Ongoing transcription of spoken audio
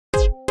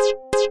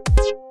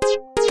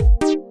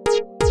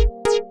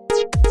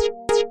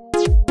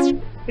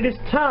It is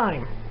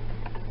time.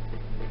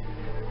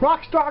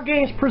 Rockstar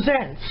Games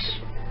presents.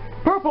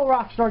 Purple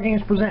Rockstar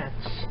Games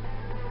presents.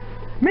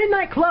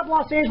 Midnight Club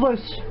Los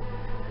Angeles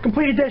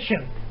Complete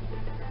Edition.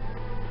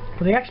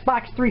 For the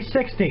Xbox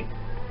 360.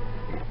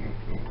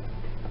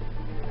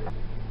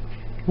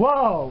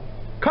 Whoa!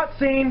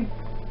 Cutscene!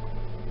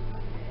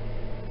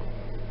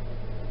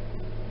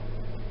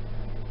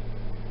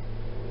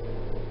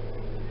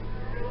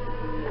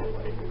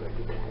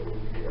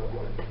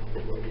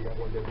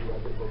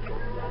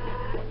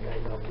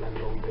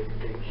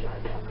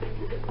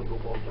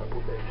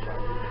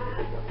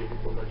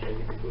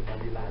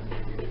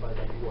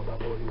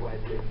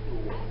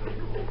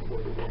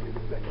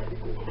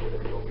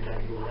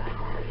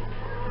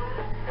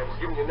 I was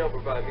given your number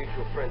by a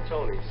mutual friend,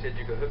 Tony. He said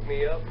you could hook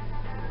me up.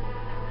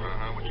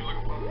 What you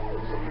looking for?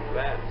 Something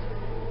fast.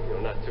 You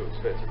know, not too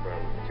expensive,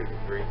 around 2 to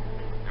 3.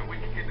 And we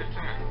can get the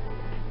time.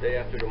 Day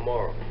after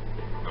tomorrow.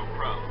 No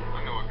problem.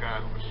 I know a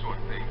guy who can sort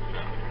things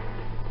out.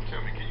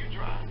 Tell me, can you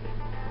drive?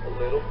 A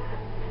little.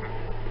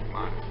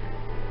 Modest.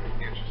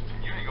 Interesting.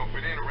 You ain't gonna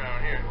fit in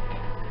around here.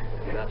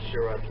 I'm not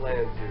sure I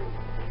plan to.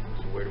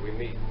 So where do we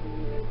meet?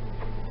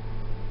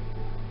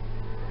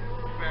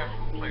 Fast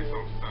food place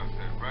on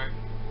Sunset, right?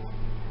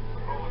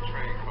 Old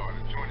train car.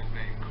 The joint is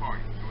named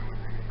Cardi.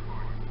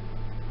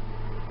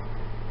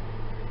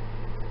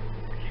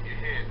 Keep your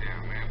head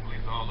down, man.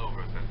 Police all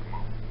over us at the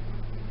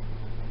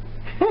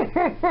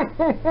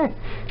moment.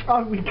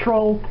 Ugly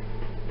troll.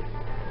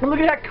 Look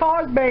at that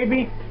car,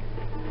 baby.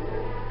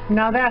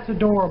 Now that's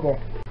adorable.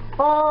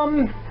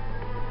 I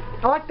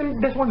like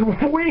this one's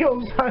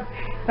wheels.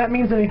 That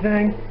means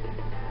anything.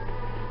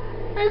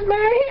 This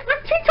man, he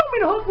told me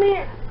to hook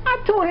me. I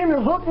told him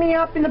to hook me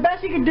up, and the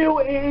best he could do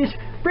is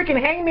freaking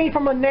hang me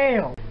from a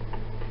nail.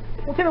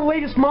 What's in the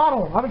latest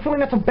model? I have a feeling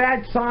that's a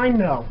bad sign,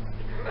 though.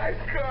 Nice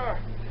car.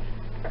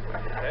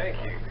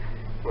 Thank you.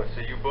 What,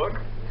 so you book?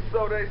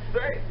 So they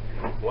say.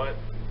 What?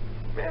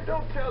 Man,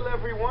 don't tell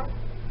everyone.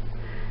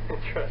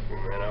 Trust me,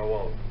 man, I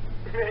won't.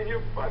 Man,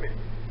 you're funny.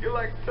 You're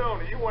like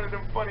Tony. You're one of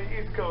them funny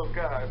East Coast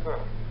guys, huh?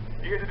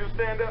 You here to do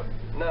stand-up?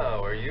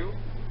 No, are you?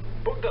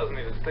 Book doesn't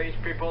need a stage.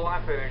 People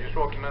laugh at him just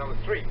walking down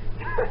the street.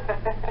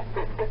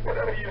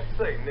 Whatever you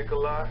say,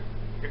 Nikolai.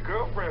 Your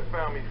girlfriend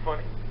found me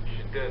funny.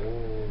 She did.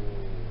 Ooh.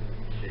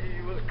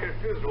 She was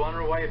confused,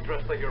 wondering why you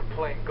dressed like you're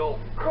playing golf.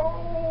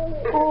 Cold.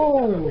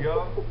 Oh.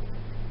 Yo.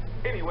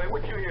 Anyway,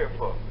 what you here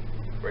for?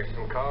 Race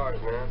some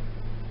cars, man.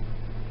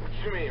 What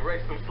you mean,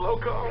 race some slow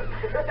cars?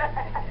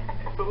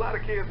 There's a lot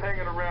of kids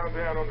hanging around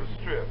down on the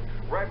strip,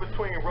 right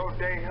between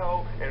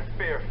Rodeo and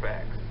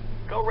Fairfax.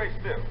 Go race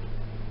them.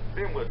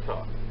 Then we'll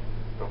talk.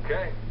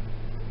 Okay?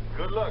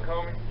 Good luck,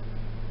 homie.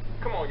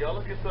 Come on, y'all.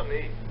 Let's get something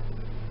to eat.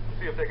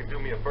 See if they can do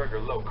me a burger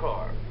low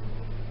carb.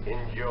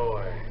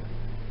 Enjoy.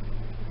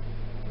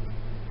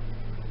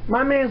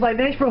 My man's like,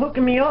 thanks for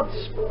hooking me up,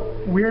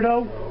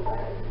 weirdo.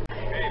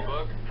 Hey,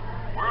 Buck.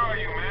 Where are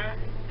you, man?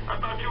 I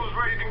thought you was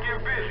ready to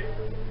get busy.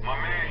 My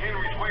man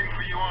Henry's waiting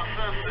for you on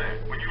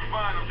Sunset. When you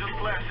find him, just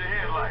flash your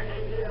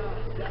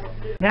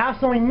headlights. Now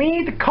it's only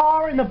me, the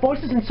car, and the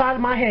voices inside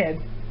of my head.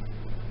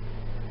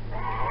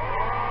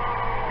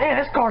 Man,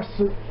 this car's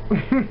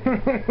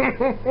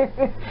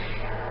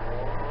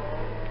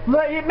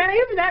Look, man,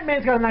 even that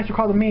man's got a nicer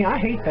car than me. I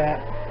hate that.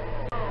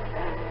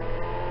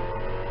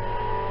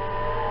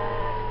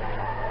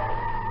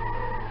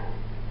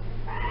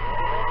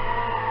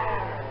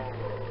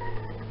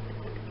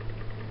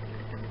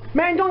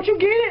 Man, don't you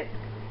get it?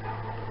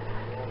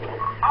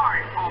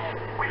 Alright, fool.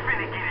 We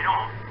finna get it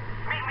on.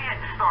 Meet me at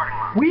the starting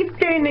line. We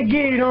finna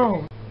get it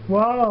on.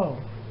 Whoa.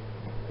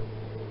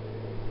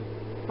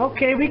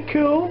 Okay, we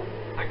cool.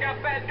 I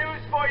got bad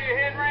news for you,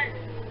 Henry.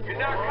 You're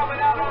not coming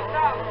out on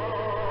top.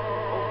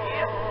 Oh,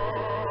 yeah?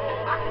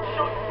 I can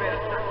show you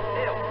better certain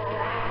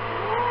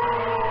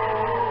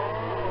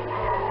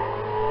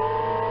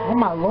Oh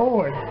my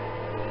lord.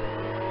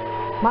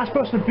 Am I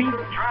supposed to be?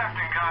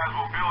 Drafting guys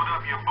will build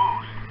up your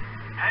boost.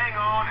 Hang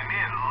on and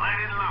then let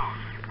it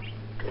loose.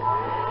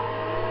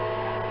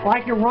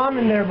 Like your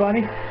ramen there,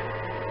 buddy.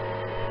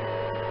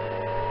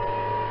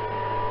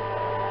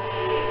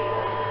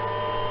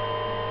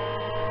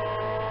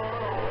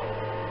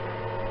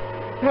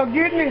 Oh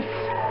goodness!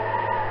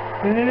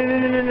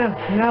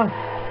 No.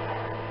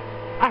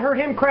 I heard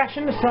him crash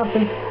into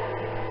something.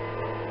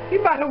 You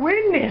about to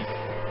win this.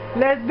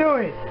 Let's do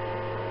it.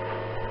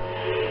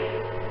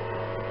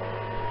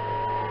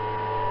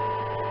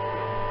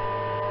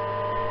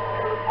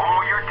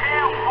 On your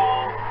tail,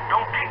 fool.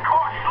 Don't get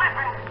caught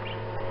slipping.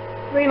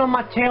 Lean on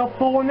my tail,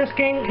 fool. In this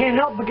game, can't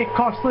help but get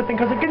caught slipping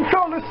because the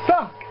controllers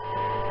suck.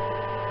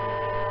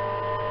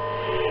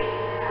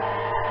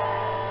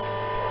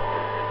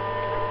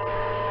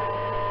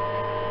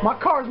 My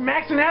car's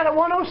maxing out at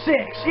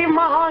 106, even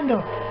my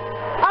Honda.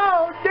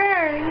 Oh,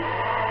 dang.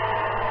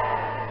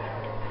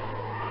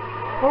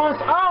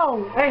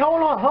 Oh, hey,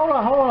 hold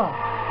on.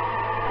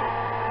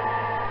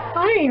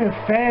 That ain't even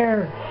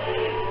fair.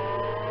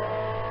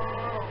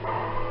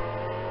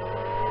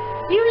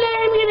 You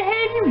let me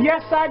ahead of you?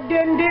 Yes, I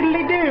did,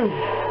 diddly do.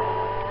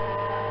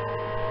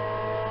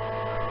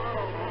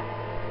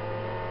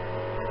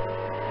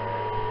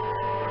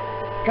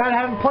 God, I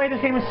haven't played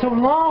this game in so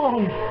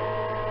long.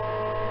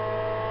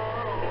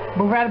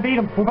 We're about to beat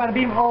him. We're about to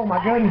beat him. Oh my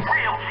goodness.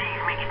 Real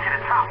G's make it to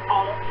the top,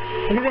 fool.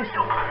 Look at this.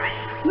 Real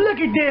position. Look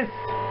at this.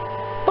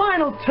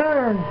 Final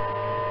turn.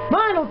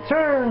 Final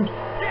turn.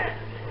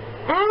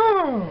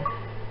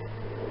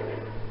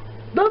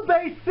 The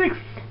basics.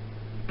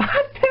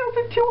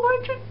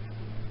 5,200.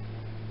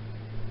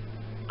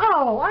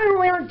 Oh, I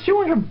only earned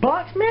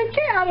 $200, man.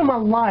 Get out of my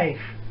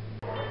life.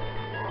 Look,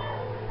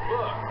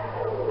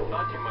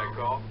 thought you might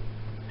call.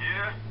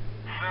 Yeah?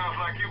 Sounds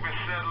like you've been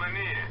settling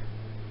in.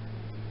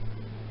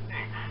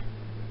 Thanks.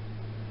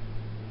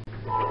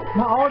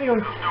 My audio.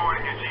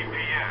 Storing your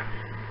GPS.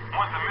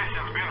 Once a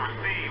mission's been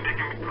received, it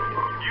can be...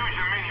 Use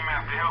your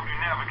mini-map to help you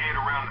navigate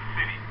around the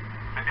city.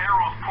 The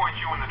arrows point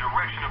you in the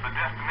direction of the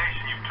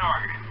destination you've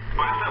targeted.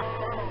 But it's up...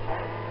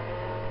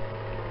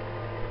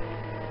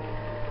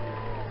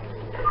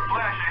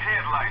 Flash your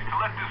headlights to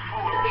let this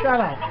fool...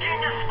 Shut up. Get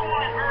your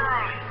schooling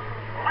early.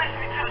 Race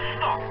me to the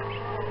start.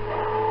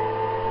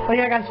 Oh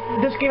yeah, guys,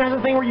 this game has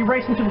a thing where you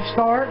race into the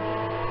start.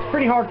 It's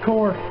pretty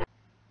hardcore.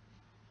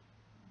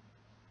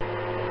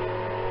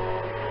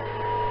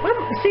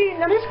 See,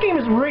 now this game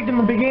is rigged in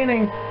the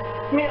beginning.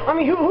 I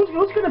mean,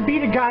 who's gonna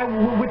beat a guy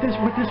with this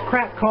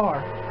crap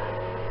car?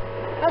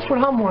 That's what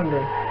I'm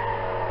wondering.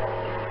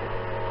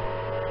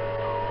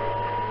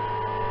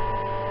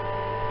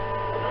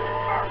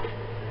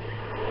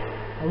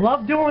 I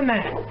love doing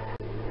that.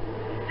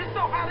 You're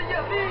so out of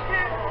your league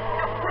here.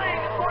 Your brain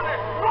is going to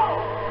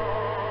explode.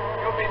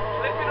 You'll be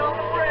slipping on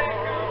the brain,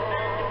 dude.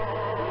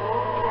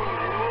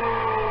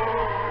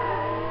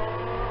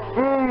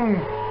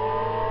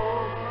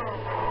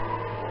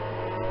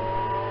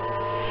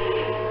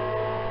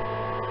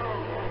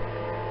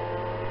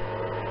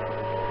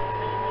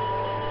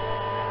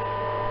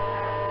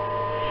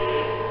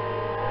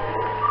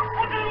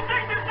 What do you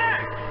think this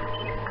is?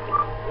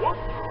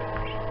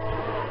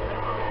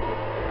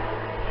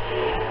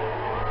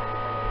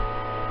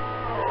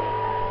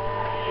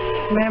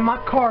 Man, my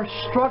car's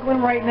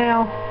struggling right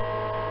now. I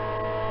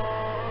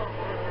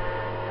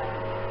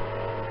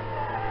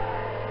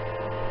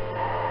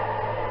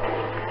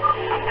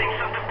think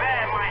something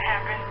bad might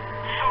happen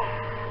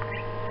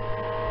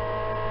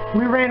soon.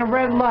 We ran a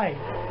red light.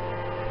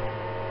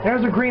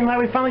 There's a green light.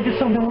 We finally did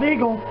something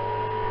legal.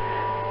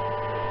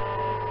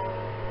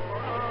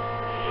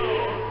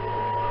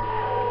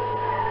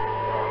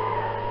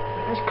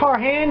 This car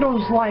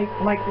handles like,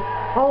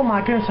 oh my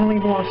goodness, I don't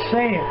even want to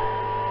say it.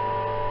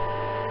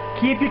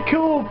 Keep it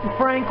cool,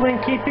 Franklin.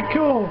 Keep it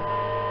cool.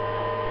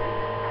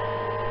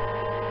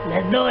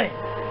 Let's do it.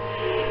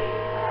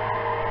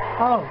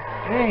 Oh,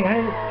 dang!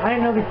 I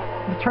didn't know the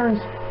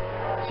turns.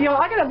 See,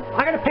 I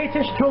gotta pay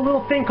attention to a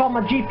little thing called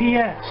my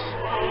GPS.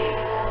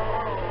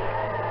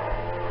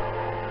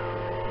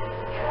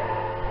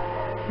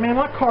 Man,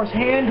 my car's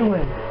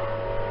handling.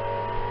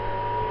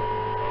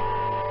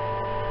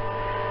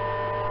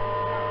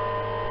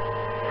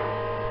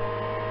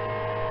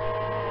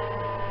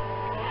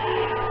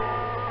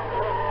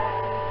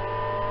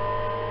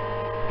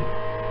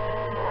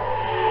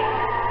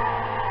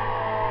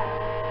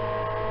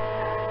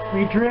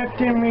 We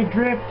drifting, we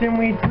drifting,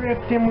 we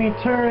drifting, we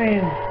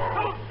turning.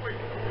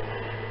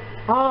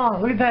 Ah,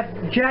 look at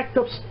that jacked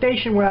up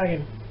station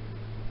wagon.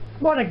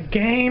 What a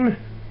game.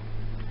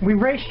 We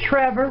race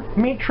Trevor,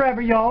 meet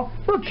Trevor, y'all.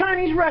 Little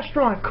Chinese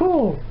restaurant,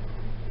 cool.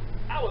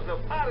 I was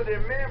up out of there,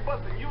 man,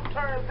 busting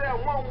U-turns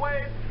down one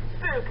way.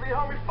 Seriously,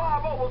 homie,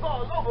 5-0 was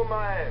all over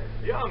my ass.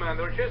 Yeah, man,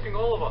 they're chasing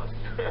all of us.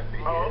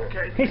 Oh,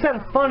 okay. He said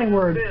a funny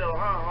word. Still,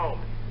 huh,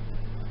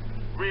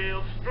 homie?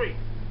 Real street.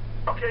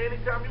 Okay,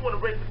 anytime you want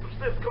to race with some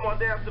slips, come on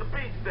down to the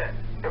beach then.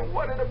 And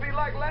what did it be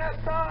like last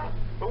time?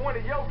 But one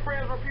of your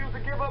friends refused to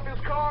give up his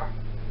car?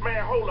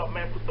 Man, hold up,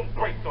 man. Put some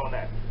brakes on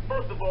that.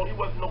 First of all, he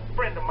wasn't no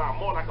friend of mine,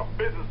 more like a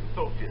business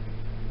associate.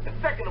 And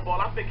second of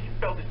all, I think he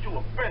felt that you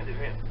offended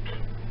him.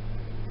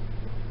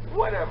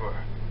 Whatever.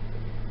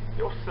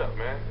 Yo, what's up,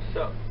 man? What's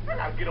up? I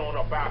gotta get on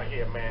up out of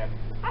here, man.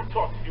 I'll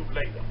talk to you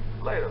later.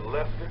 Later,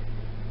 Lester.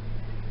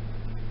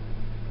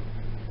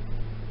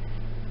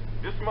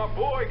 This is my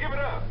boy. Give it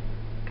up.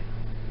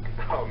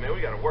 Oh, man,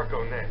 we gotta work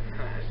on that.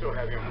 I still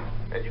have him.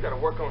 And you gotta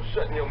work on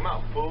shutting your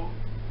mouth, fool.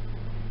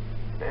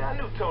 Man, I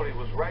knew Tony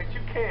was right.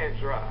 You can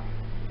drive.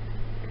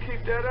 You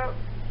keep that up,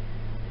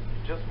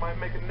 you just might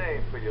make a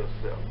name for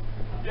yourself.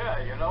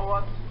 Yeah, you know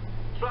what?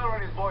 Trevor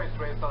and his boys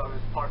race out of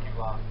this parking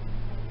lot.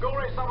 Go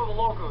race some of the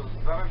locals,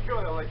 and I'm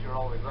sure they'll let you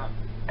roll with them.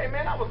 Hey,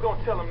 man, I was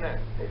gonna tell him that.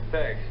 Hey,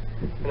 thanks.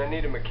 And I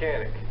need a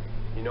mechanic.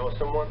 You know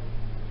someone?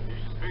 You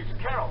should speak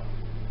to Carol.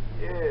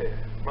 Yeah,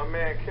 my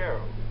man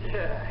Carol.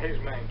 Yeah, his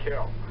man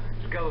Carol.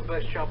 He's got the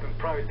best shop and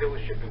private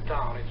dealership in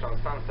town. It's on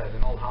Sunset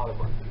in Old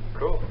Hollywood.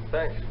 Cool,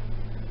 thanks.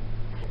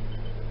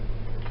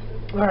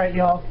 Alright,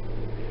 y'all.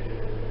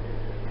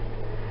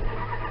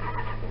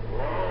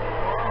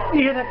 You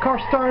hear that car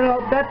start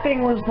up? That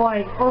thing was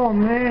like, oh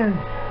man,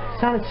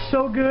 sounded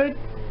so good.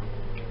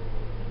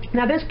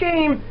 Now this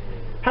game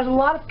has a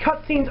lot of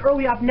cutscenes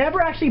early. I've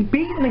never actually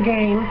beaten the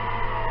game.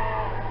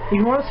 If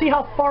you want to see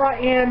how far I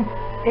am,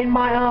 in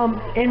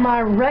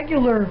my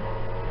regular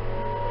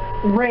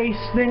race,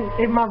 then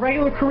in my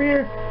regular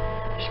career,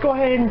 just go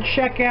ahead and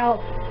check out.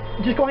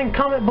 Just go ahead and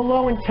comment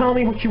below and tell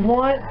me what you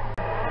want.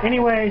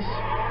 Anyways,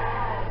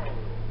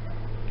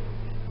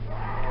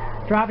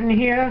 driving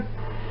here.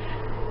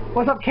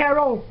 What's up,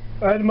 Carol?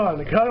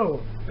 Hermano,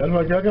 Carol.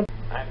 Hermano,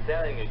 I'm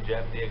telling you,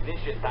 Jeff, the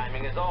ignition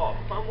timing is off.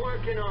 I'm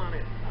working on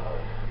it.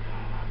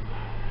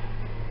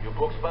 You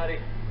books, buddy?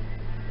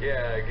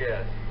 Yeah, I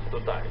guess. It's too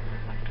tight.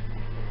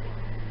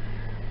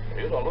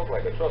 You don't look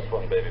like a trust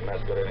fund baby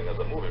masquerading as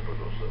a movie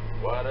producer.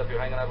 Why on earth are you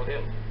hanging out with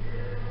him?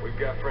 We've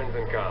got friends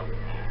in common.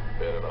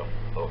 Fair enough.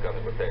 All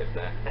kinds of taste,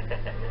 eh?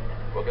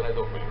 What can I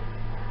do for you?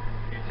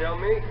 You tell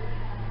me?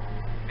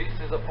 This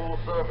is a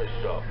full-service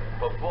shop.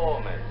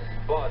 Performance,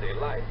 body,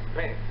 lights,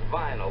 paints,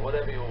 vinyl,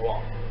 whatever you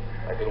want.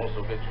 I can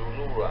also get you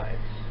new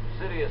rides.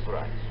 Serious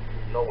rides.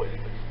 No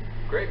waiting list.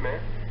 Great, man.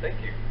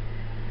 Thank you.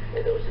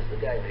 Hey, there was just a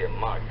guy here,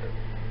 Martin.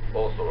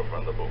 Also a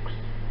friend of Book's.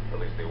 At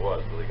least he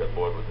was till he got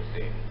bored with the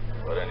scene.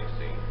 Or any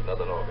scene.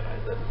 Nothing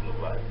organized. That's his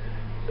new life.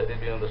 Said he'd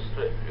be on the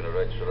strip in a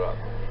red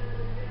Scirocco.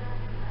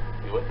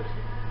 You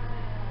interested?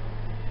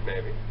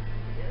 Maybe.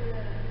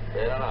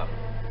 Fair enough.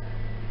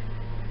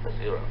 Let's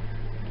see you around.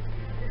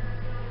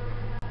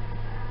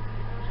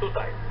 It's too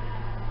tight.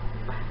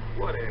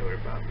 Whatever,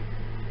 Bobby.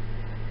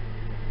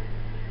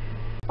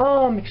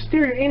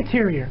 Exterior,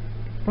 interior.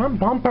 Front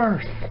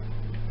bumpers.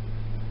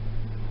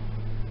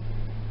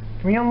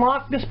 Can we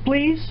unlock this,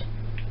 please?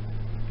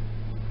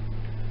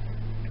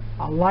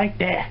 I like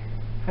that.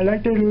 I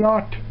like that a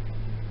lot.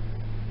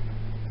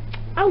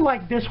 I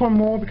like this one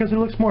more because it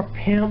looks more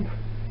pimp.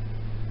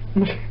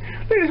 Look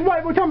at this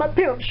white boy talking about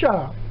pimp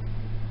shop.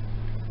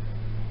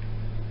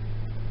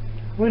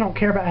 We don't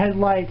care about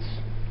headlights.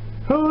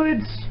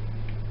 Hoods.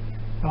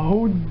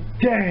 Oh,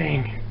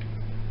 dang.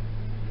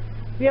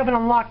 We haven't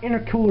unlocked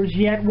intercoolers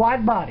yet.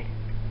 Wide body.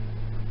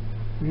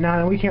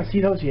 No, we can't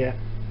see those yet.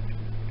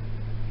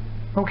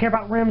 Don't care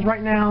about rims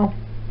right now.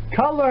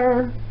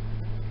 Color.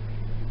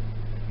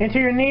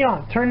 Interior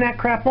neon. Turn that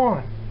crap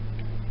on.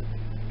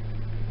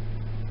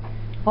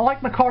 I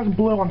like my cars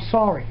blue. I'm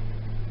sorry.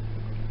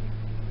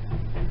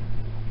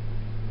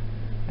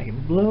 Make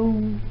it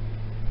blue.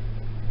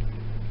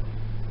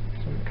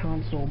 Some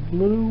console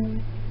blue.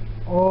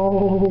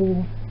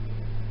 Oh.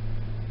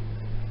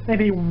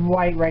 Maybe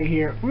white right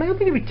here.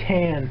 Maybe it'll be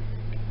tan.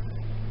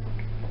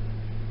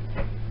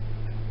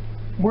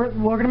 We're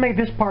gonna make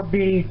this part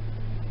be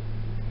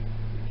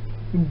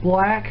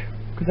black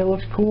because that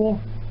looks cool.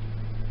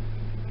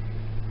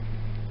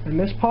 And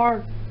this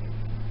part,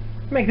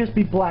 make this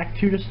be black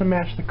too, just to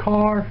match the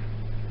car.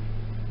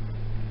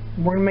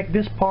 We're gonna make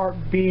this part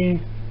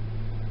be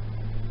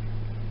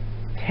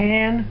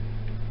tan.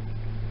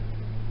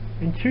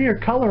 Interior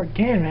color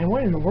again, man.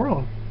 What in the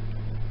world?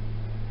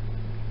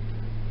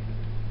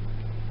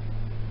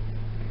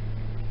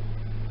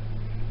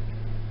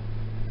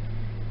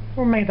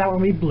 We'll make that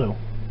one be blue.